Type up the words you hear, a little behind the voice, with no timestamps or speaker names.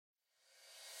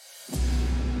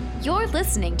You're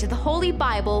listening to the Holy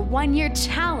Bible 1-Year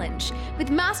Challenge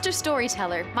with Master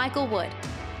Storyteller Michael Wood,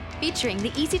 featuring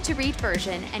the easy-to-read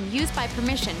version and used by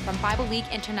permission from Bible League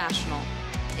International.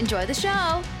 Enjoy the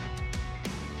show!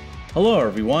 Hello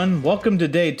everyone, welcome to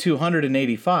day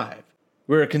 285.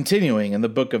 We're continuing in the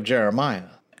book of Jeremiah.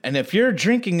 And if you're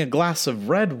drinking a glass of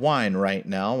red wine right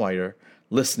now while you're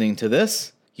listening to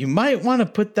this, you might want to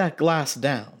put that glass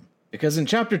down. Because in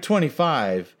chapter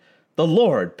 25, the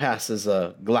Lord passes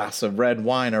a glass of red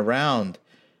wine around.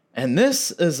 And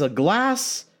this is a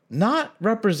glass not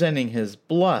representing his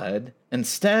blood.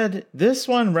 Instead, this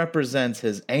one represents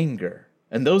his anger.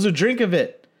 And those who drink of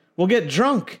it will get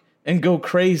drunk and go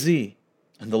crazy.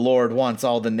 And the Lord wants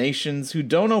all the nations who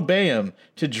don't obey him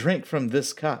to drink from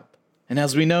this cup. And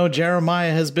as we know,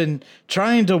 Jeremiah has been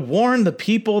trying to warn the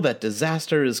people that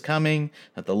disaster is coming,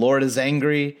 that the Lord is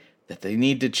angry, that they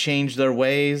need to change their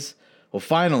ways. Well,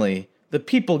 finally, the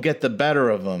people get the better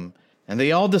of him, and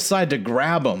they all decide to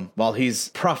grab him while he's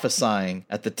prophesying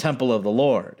at the temple of the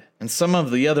Lord. And some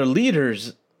of the other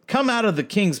leaders come out of the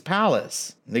king's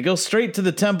palace. They go straight to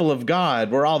the temple of God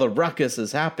where all the ruckus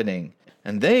is happening,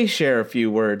 and they share a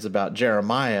few words about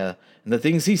Jeremiah and the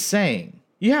things he's saying.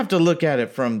 You have to look at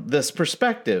it from this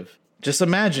perspective. Just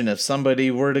imagine if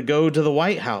somebody were to go to the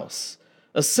White House,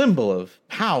 a symbol of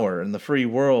power in the free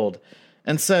world,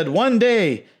 and said, one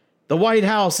day the White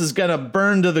House is going to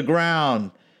burn to the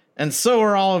ground, and so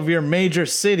are all of your major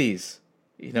cities.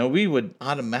 You know, we would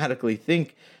automatically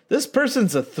think, this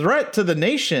person's a threat to the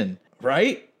nation,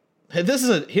 right? Here's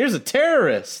a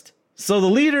terrorist. So the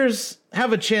leaders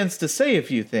have a chance to say a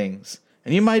few things,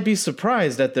 and you might be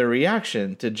surprised at their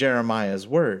reaction to Jeremiah's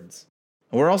words.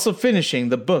 And we're also finishing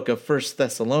the book of 1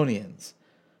 Thessalonians.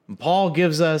 And Paul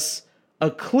gives us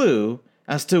a clue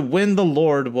as to when the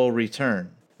Lord will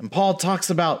return. And Paul talks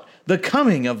about the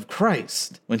coming of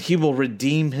Christ, when he will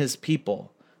redeem his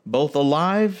people, both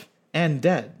alive and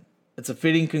dead. It's a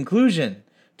fitting conclusion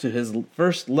to his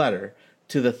first letter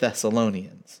to the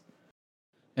Thessalonians.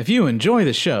 If you enjoy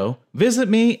the show, visit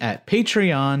me at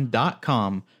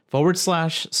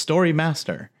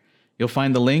patreon.com/storymaster. You'll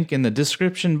find the link in the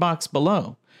description box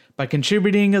below. By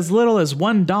contributing as little as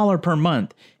 $1 per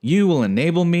month, you will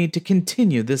enable me to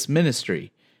continue this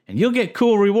ministry, and you'll get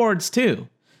cool rewards too.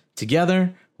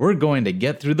 Together, we're going to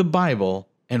get through the Bible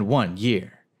in 1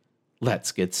 year.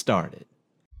 Let's get started.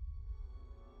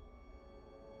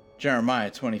 Jeremiah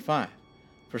 25,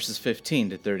 verses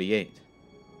 15 to 38.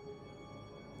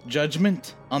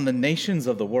 Judgment on the nations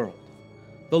of the world.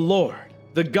 The Lord,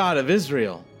 the God of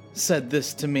Israel, said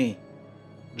this to me.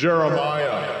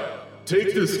 Jeremiah,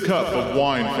 take this cup of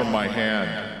wine from my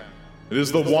hand. It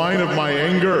is the wine of my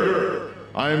anger.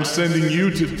 I am sending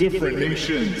you to different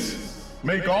nations.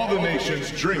 Make all the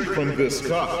nations drink from this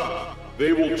cup.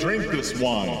 They will drink this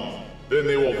wine. Then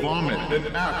they will vomit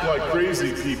and act like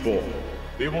crazy people.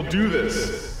 They will do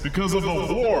this because of the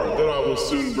war that I will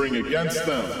soon bring against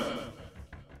them.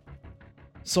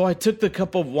 So I took the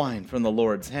cup of wine from the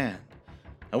Lord's hand.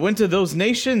 I went to those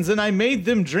nations and I made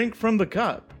them drink from the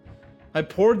cup. I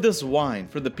poured this wine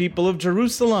for the people of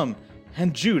Jerusalem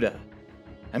and Judah.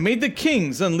 I made the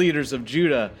kings and leaders of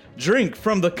Judah drink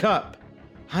from the cup.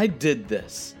 I did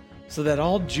this so that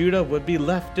all Judah would be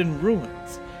left in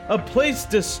ruins, a place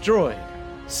destroyed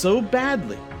so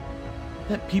badly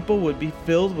that people would be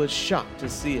filled with shock to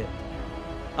see it.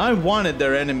 I wanted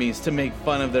their enemies to make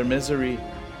fun of their misery.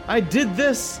 I did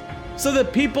this so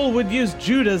that people would use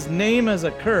Judah's name as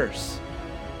a curse,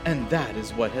 and that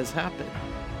is what has happened.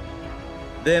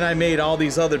 Then I made all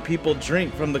these other people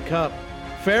drink from the cup.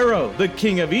 Pharaoh, the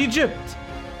king of Egypt,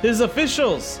 his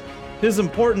officials, his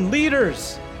important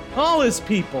leaders, all his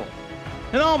people,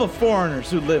 and all the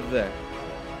foreigners who live there.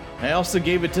 I also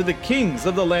gave it to the kings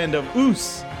of the land of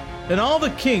Uz, and all the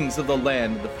kings of the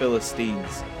land of the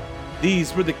Philistines.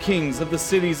 These were the kings of the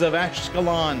cities of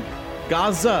Ashkelon,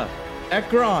 Gaza,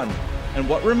 Ekron, and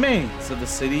what remains of the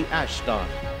city Ashdod.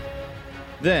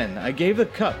 Then I gave the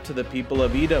cup to the people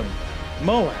of Edom,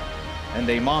 Moab, and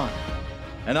Ammon,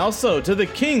 and also to the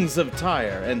kings of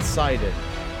Tyre and Sidon,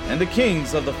 and the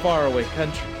kings of the faraway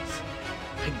countries.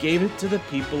 I gave it to the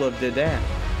people of Dedan,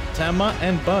 Tema,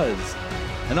 and Buz,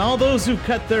 and all those who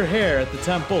cut their hair at the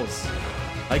temples.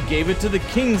 I gave it to the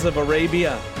kings of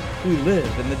Arabia, who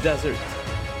live in the desert,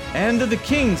 and to the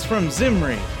kings from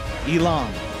Zimri,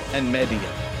 Elam, and Media.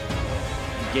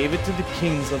 I gave it to the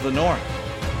kings of the north,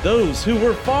 those who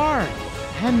were far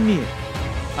and near.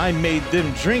 I made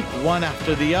them drink one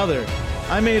after the other.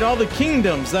 I made all the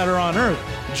kingdoms that are on earth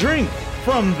drink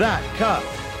from that cup.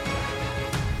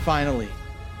 Finally,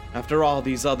 after all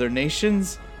these other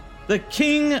nations, the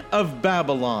king of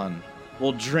Babylon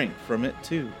will drink from it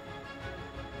too.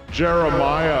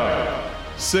 Jeremiah,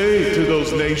 say to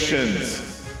those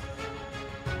nations,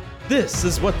 This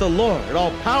is what the Lord,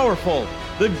 all-powerful,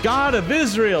 the God of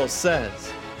Israel,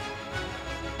 says.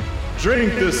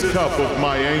 drink this cup of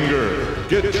my anger,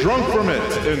 get drunk from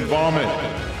it and vomit.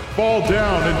 Fall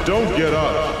down and don't get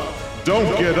up.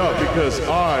 Don't get up because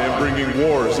I am bringing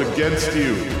wars against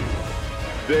you.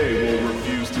 They will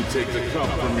refuse to take the cup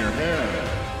from your hand.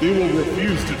 They will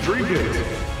refuse to drink it,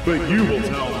 but you will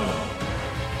tell them.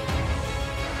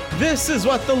 This is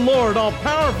what the Lord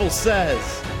all-powerful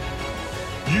says.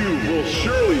 You will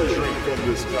surely drink from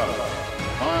this cup.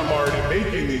 I am already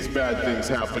making these bad things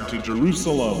happen to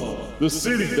Jerusalem, the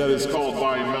city that is called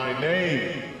by my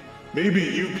name. Maybe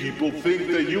you people think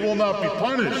that you will not be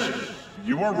punished.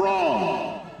 You are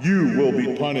wrong. You will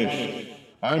be punished.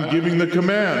 I am giving the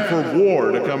command for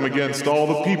war to come against all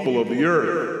the people of the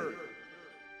earth.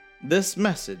 This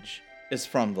message is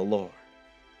from the Lord.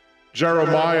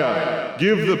 Jeremiah,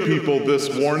 give the people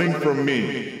this warning from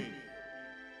me.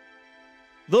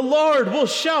 The Lord will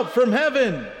shout from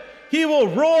heaven. He will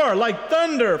roar like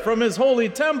thunder from his holy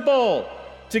temple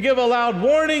to give a loud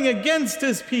warning against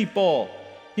his people.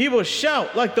 He will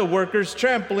shout like the workers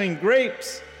trampling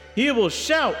grapes. He will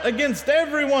shout against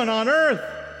everyone on earth.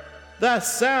 That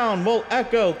sound will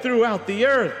echo throughout the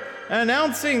earth,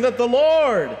 announcing that the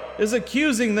Lord is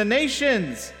accusing the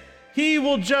nations. He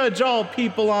will judge all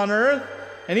people on earth,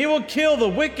 and he will kill the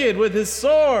wicked with his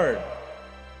sword.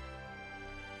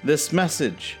 This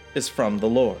message is from the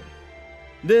Lord.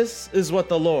 This is what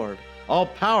the Lord,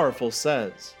 all-powerful,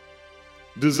 says.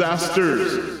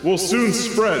 Disasters will soon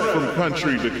spread from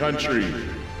country to country.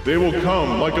 They will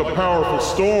come like a powerful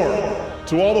storm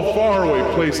to all the faraway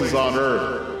places on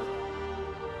earth.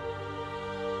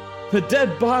 The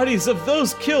dead bodies of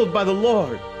those killed by the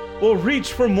Lord will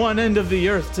reach from one end of the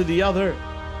earth to the other.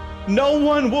 No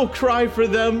one will cry for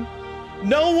them.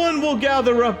 No one will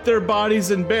gather up their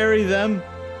bodies and bury them.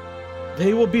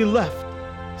 They will be left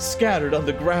scattered on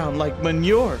the ground like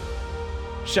manure.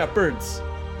 Shepherds,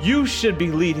 you should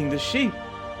be leading the sheep.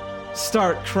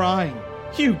 Start crying,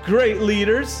 you great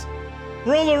leaders.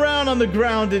 Roll around on the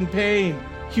ground in pain,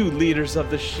 you leaders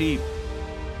of the sheep.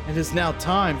 It is now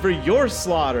time for your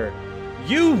slaughter.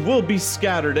 You will be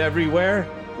scattered everywhere,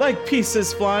 like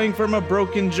pieces flying from a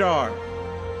broken jar.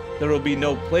 There will be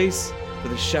no place for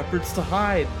the shepherds to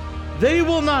hide. They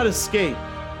will not escape.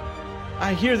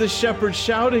 I hear the shepherds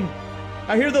shouting.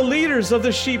 I hear the leaders of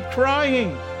the sheep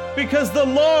crying, because the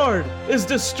Lord is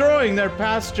destroying their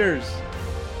pastures.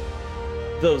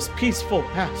 Those peaceful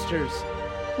pastures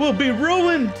will be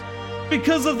ruined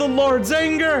because of the Lord's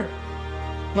anger.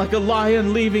 Like a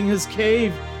lion leaving his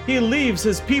cave, he leaves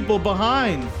his people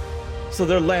behind. So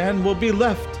their land will be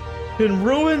left in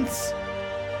ruins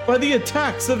by the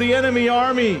attacks of the enemy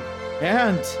army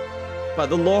and by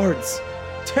the Lord's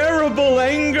terrible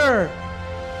anger.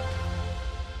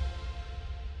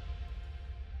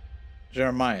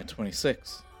 Jeremiah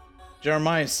 26.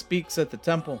 Jeremiah speaks at the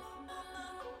temple.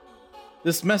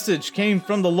 This message came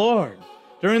from the Lord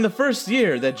during the first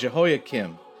year that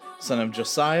Jehoiakim, son of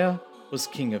Josiah, was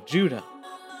king of Judah.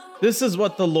 This is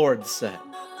what the Lord said.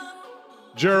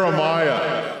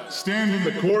 Jeremiah, stand in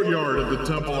the courtyard of the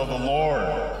temple of the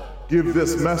Lord. Give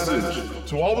this message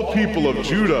to all the people of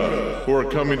Judah who are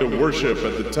coming to worship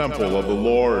at the temple of the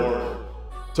Lord.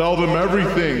 Tell them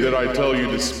everything that I tell you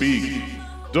to speak.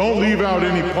 Don't leave out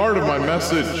any part of my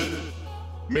message.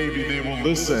 Maybe they will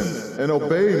listen and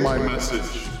obey my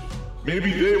message.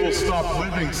 Maybe they will stop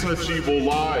living such evil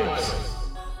lives.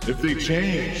 If they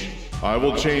change, I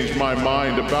will change my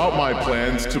mind about my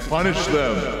plans to punish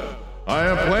them. I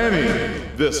am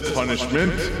planning this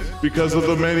punishment because of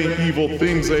the many evil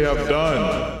things they have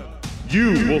done.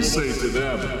 You will say to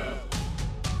them,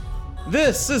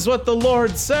 This is what the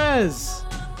Lord says.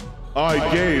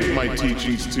 I gave my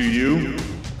teachings to you.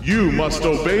 You must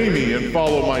obey me and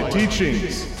follow my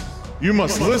teachings. You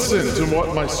must listen to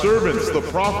what my servants, the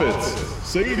prophets,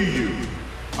 say to you.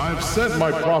 I have sent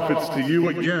my prophets to you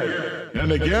again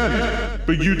and again,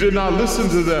 but you did not listen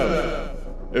to them.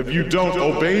 If you don't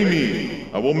obey me,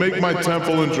 I will make my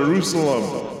temple in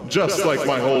Jerusalem just like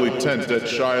my holy tent at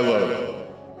Shiloh.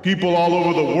 People all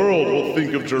over the world will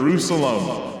think of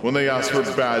Jerusalem when they ask for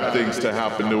bad things to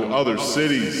happen to other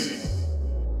cities.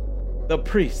 The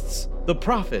priests, the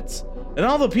prophets, and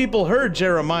all the people heard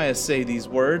Jeremiah say these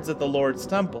words at the Lord's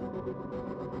temple.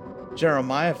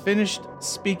 Jeremiah finished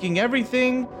speaking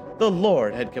everything the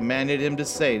Lord had commanded him to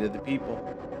say to the people.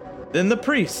 Then the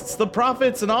priests, the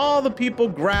prophets, and all the people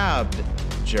grabbed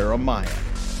Jeremiah.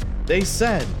 They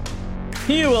said,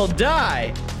 You will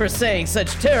die for saying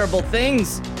such terrible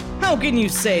things. How can you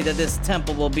say that this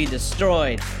temple will be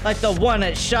destroyed like the one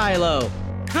at Shiloh?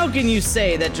 How can you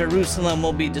say that Jerusalem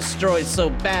will be destroyed so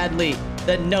badly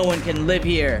that no one can live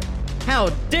here? How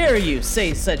dare you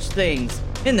say such things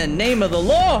in the name of the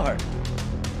Lord?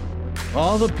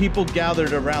 All the people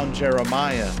gathered around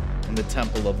Jeremiah in the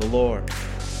temple of the Lord.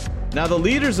 Now the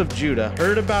leaders of Judah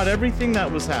heard about everything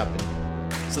that was happening.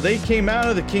 So they came out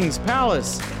of the king's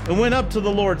palace and went up to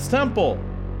the Lord's temple.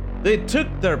 They took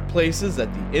their places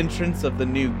at the entrance of the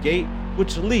new gate,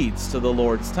 which leads to the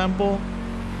Lord's temple.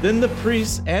 Then the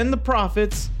priests and the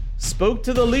prophets spoke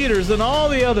to the leaders and all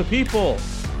the other people.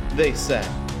 They said,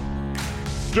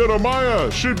 Jeremiah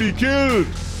should be killed.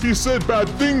 He said bad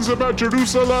things about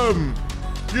Jerusalem.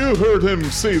 You heard him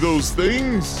say those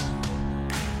things.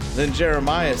 Then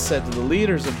Jeremiah said to the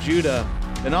leaders of Judah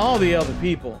and all the other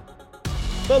people,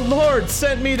 The Lord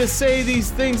sent me to say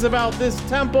these things about this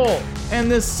temple and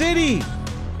this city.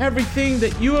 Everything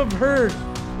that you have heard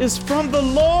is from the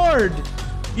Lord.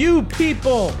 You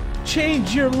people,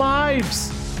 change your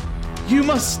lives. You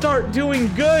must start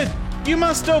doing good. You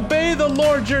must obey the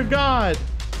Lord your God.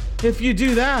 If you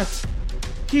do that,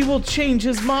 He will change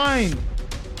His mind.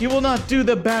 He will not do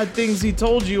the bad things He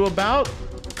told you about.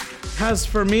 As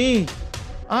for me,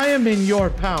 I am in your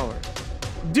power.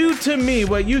 Do to me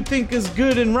what you think is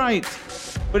good and right.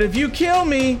 But if you kill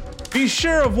me, be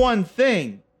sure of one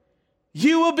thing.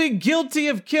 You will be guilty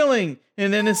of killing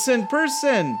an innocent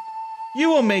person. You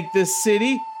will make this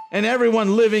city and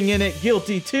everyone living in it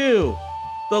guilty too.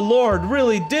 The Lord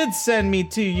really did send me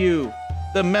to you.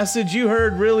 The message you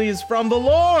heard really is from the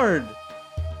Lord.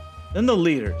 Then the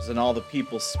leaders and all the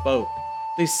people spoke.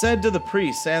 They said to the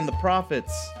priests and the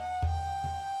prophets,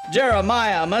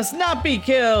 Jeremiah must not be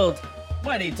killed.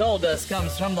 What he told us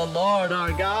comes from the Lord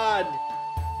our God.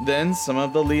 Then some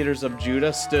of the leaders of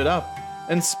Judah stood up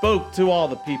and spoke to all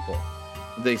the people.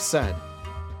 They said,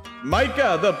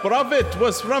 Micah the prophet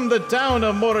was from the town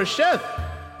of Moresheth.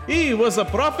 He was a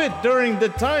prophet during the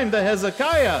time that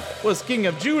Hezekiah was king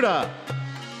of Judah.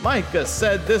 Micah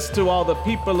said this to all the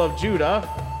people of Judah.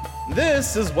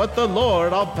 This is what the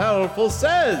Lord all-powerful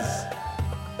says.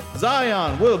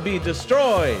 Zion will be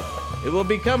destroyed. It will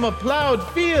become a plowed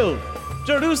field.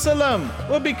 Jerusalem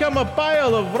will become a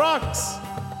pile of rocks.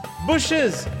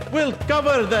 Bushes will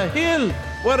cover the hill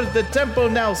where the temple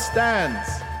now stands.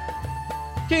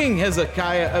 King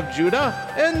Hezekiah of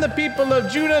Judah and the people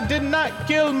of Judah did not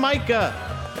kill Micah.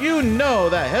 You know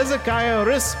that Hezekiah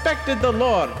respected the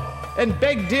Lord and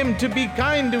begged him to be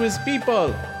kind to his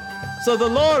people. So the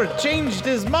Lord changed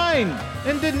his mind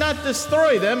and did not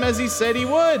destroy them as he said he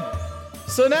would.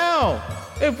 So now,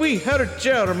 if we hurt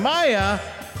Jeremiah,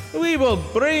 we will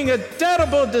bring a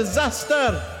terrible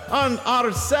disaster on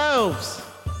ourselves.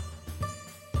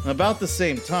 About the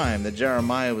same time that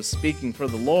Jeremiah was speaking for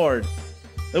the Lord,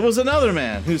 there was another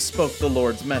man who spoke the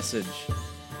Lord's message.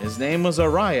 His name was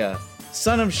Uriah,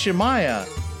 son of Shemaiah,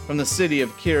 from the city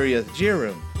of Kiriath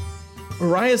Jearim.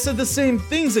 Uriah said the same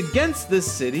things against this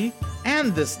city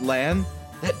and this land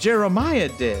that Jeremiah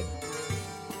did.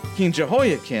 King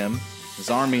Jehoiakim, his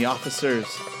army officers,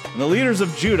 and the leaders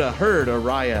of Judah heard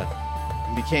Uriah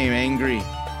and became angry.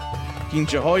 King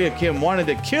Jehoiakim wanted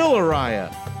to kill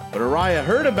Uriah, but Uriah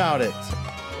heard about it.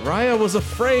 Uriah was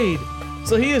afraid,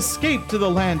 so he escaped to the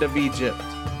land of Egypt.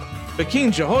 But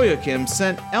King Jehoiakim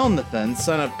sent Elnathan,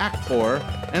 son of Achbor,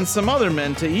 and some other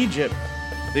men to Egypt.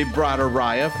 They brought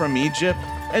Uriah from Egypt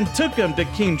and took him to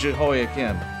King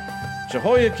Jehoiakim.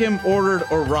 Jehoiakim ordered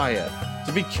Uriah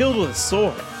to be killed with a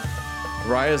sword.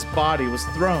 Uriah's body was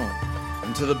thrown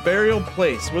into the burial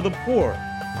place where the poor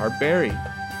are buried.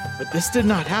 But this did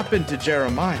not happen to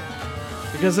Jeremiah,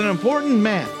 because an important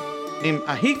man named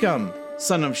Ahikam,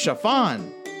 son of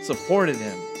Shaphan, supported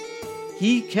him.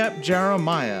 He kept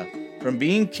Jeremiah from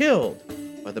being killed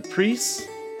by the priests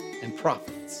and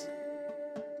prophets.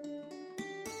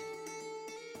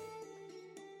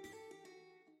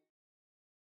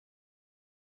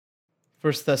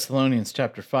 First Thessalonians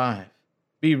chapter 5.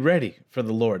 Be ready for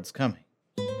the Lord's coming.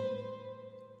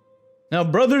 Now,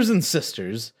 brothers and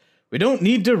sisters, we don't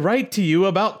need to write to you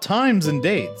about times and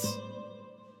dates.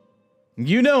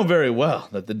 You know very well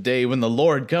that the day when the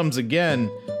Lord comes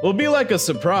again will be like a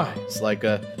surprise, like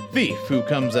a thief who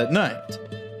comes at night.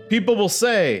 People will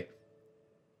say,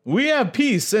 "We have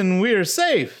peace and we are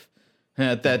safe."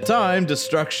 At that time,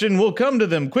 destruction will come to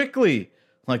them quickly,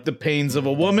 like the pains of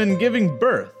a woman giving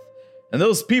birth, and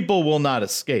those people will not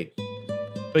escape.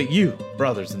 But you,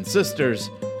 brothers and sisters,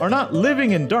 are not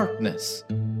living in darkness,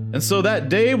 and so that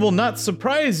day will not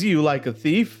surprise you like a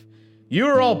thief. You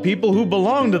are all people who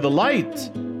belong to the light.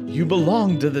 You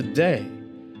belong to the day.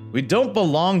 We don't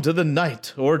belong to the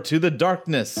night or to the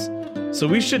darkness. So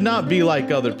we should not be like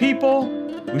other people.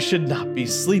 We should not be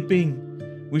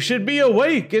sleeping. We should be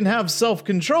awake and have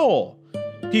self-control.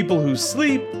 People who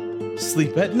sleep,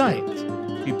 sleep at night.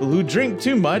 People who drink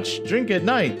too much, drink at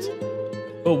night.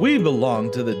 But we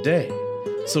belong to the day.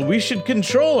 So we should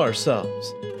control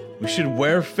ourselves. We should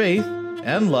wear faith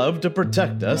and love to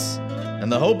protect us, and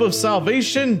the hope of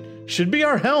salvation should be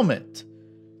our helmet.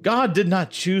 God did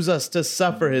not choose us to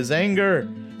suffer his anger.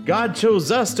 God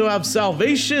chose us to have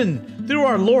salvation through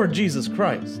our Lord Jesus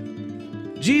Christ.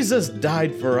 Jesus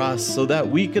died for us so that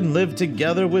we can live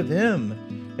together with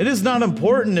him. It is not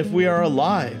important if we are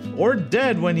alive or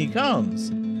dead when he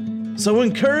comes. So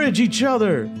encourage each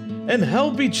other and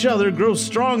help each other grow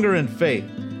stronger in faith,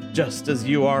 just as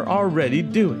you are already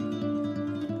doing.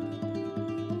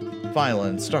 Final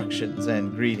instructions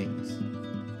and greetings.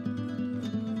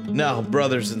 Now,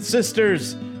 brothers and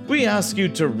sisters, we ask you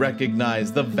to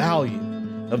recognize the value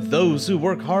of those who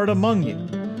work hard among you,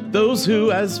 those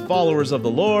who, as followers of the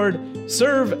Lord,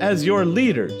 serve as your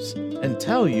leaders and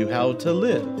tell you how to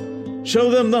live. Show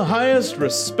them the highest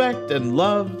respect and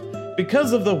love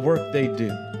because of the work they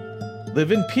do.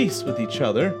 Live in peace with each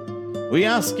other. We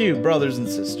ask you, brothers and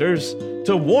sisters,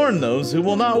 to warn those who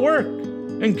will not work.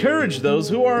 Encourage those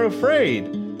who are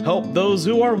afraid. Help those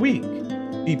who are weak.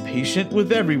 Be patient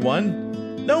with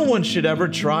everyone. No one should ever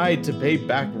try to pay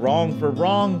back wrong for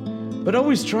wrong, but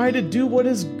always try to do what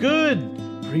is good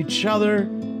for each other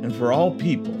and for all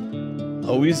people.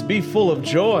 Always be full of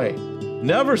joy.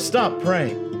 Never stop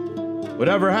praying.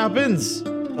 Whatever happens,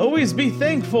 always be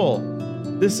thankful.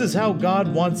 This is how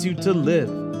God wants you to live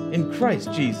in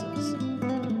Christ Jesus.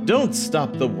 Don't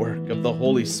stop the work of the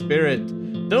Holy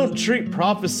Spirit. Don't treat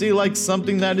prophecy like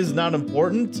something that is not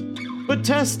important, but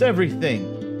test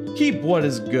everything. Keep what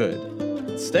is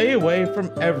good. Stay away from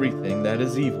everything that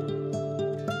is evil.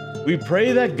 We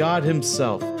pray that God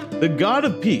himself, the God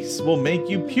of peace, will make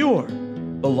you pure,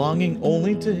 belonging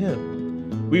only to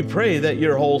him. We pray that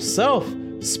your whole self,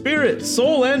 spirit,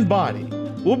 soul, and body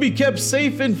will be kept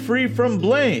safe and free from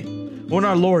blame when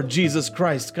our Lord Jesus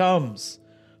Christ comes.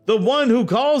 The one who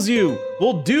calls you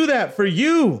will do that for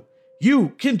you. You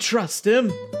can trust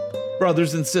him.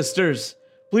 Brothers and sisters,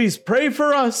 please pray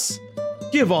for us.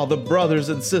 Give all the brothers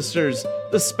and sisters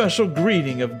the special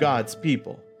greeting of God's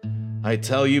people. I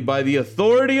tell you by the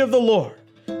authority of the Lord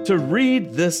to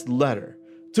read this letter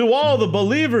to all the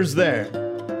believers there.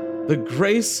 The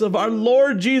grace of our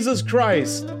Lord Jesus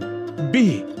Christ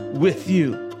be with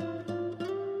you.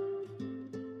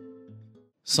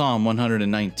 Psalm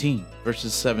 119,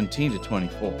 verses 17 to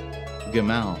 24.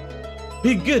 Gamal.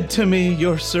 Be good to me,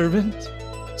 your servant,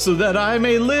 so that I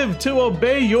may live to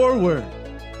obey your word.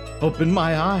 Open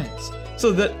my eyes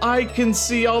so that I can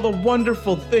see all the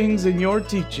wonderful things in your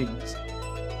teachings.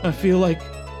 I feel like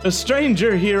a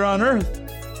stranger here on earth.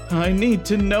 I need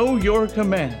to know your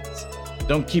commands.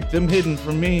 Don't keep them hidden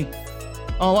from me.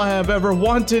 All I have ever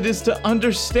wanted is to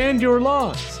understand your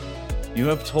laws. You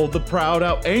have told the proud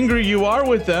how angry you are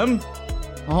with them.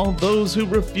 All those who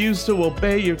refuse to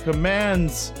obey your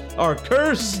commands are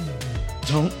cursed.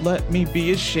 Don't let me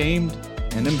be ashamed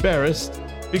and embarrassed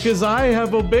because I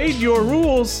have obeyed your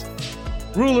rules.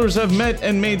 Rulers have met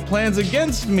and made plans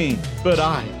against me, but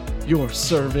I, your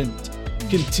servant,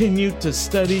 continue to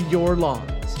study your laws.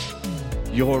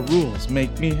 Your rules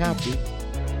make me happy.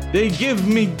 They give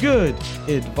me good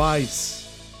advice.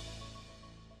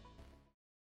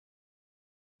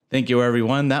 Thank you,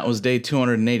 everyone. That was day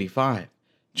 285.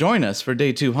 Join us for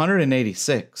day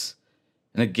 286.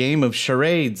 In a game of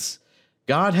charades,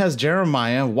 God has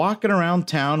Jeremiah walking around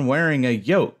town wearing a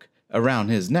yoke around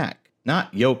his neck.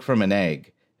 Not yoke from an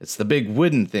egg. It's the big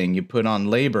wooden thing you put on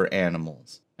labor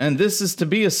animals. And this is to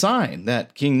be a sign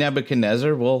that King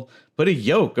Nebuchadnezzar will put a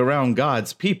yoke around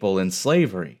God's people in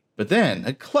slavery. But then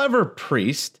a clever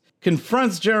priest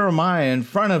confronts Jeremiah in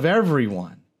front of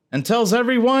everyone and tells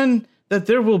everyone that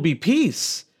there will be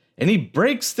peace. And he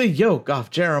breaks the yoke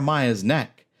off Jeremiah's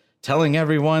neck, telling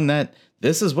everyone that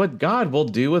this is what God will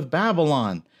do with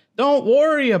Babylon. Don't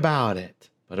worry about it.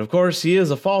 But of course, he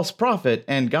is a false prophet,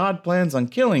 and God plans on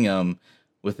killing him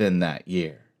within that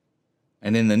year.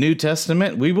 And in the New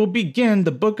Testament, we will begin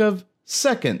the book of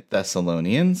 2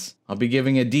 Thessalonians. I'll be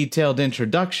giving a detailed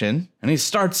introduction, and he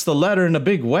starts the letter in a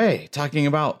big way, talking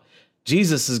about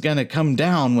Jesus is going to come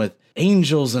down with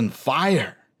angels and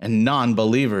fire, and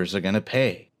non-believers are going to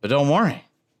pay. But don't worry,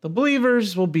 the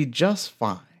believers will be just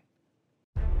fine.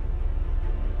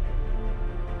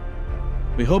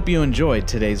 We hope you enjoyed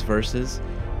today's verses.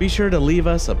 Be sure to leave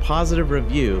us a positive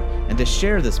review and to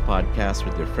share this podcast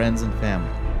with your friends and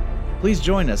family. Please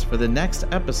join us for the next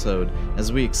episode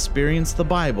as we experience the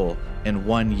Bible in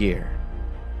 1 year.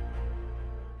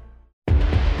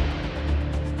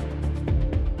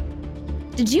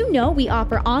 Did you know we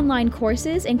offer online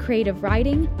courses in creative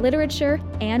writing, literature,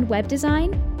 and web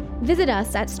design? Visit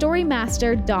us at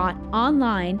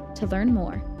storymaster.online to learn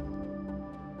more.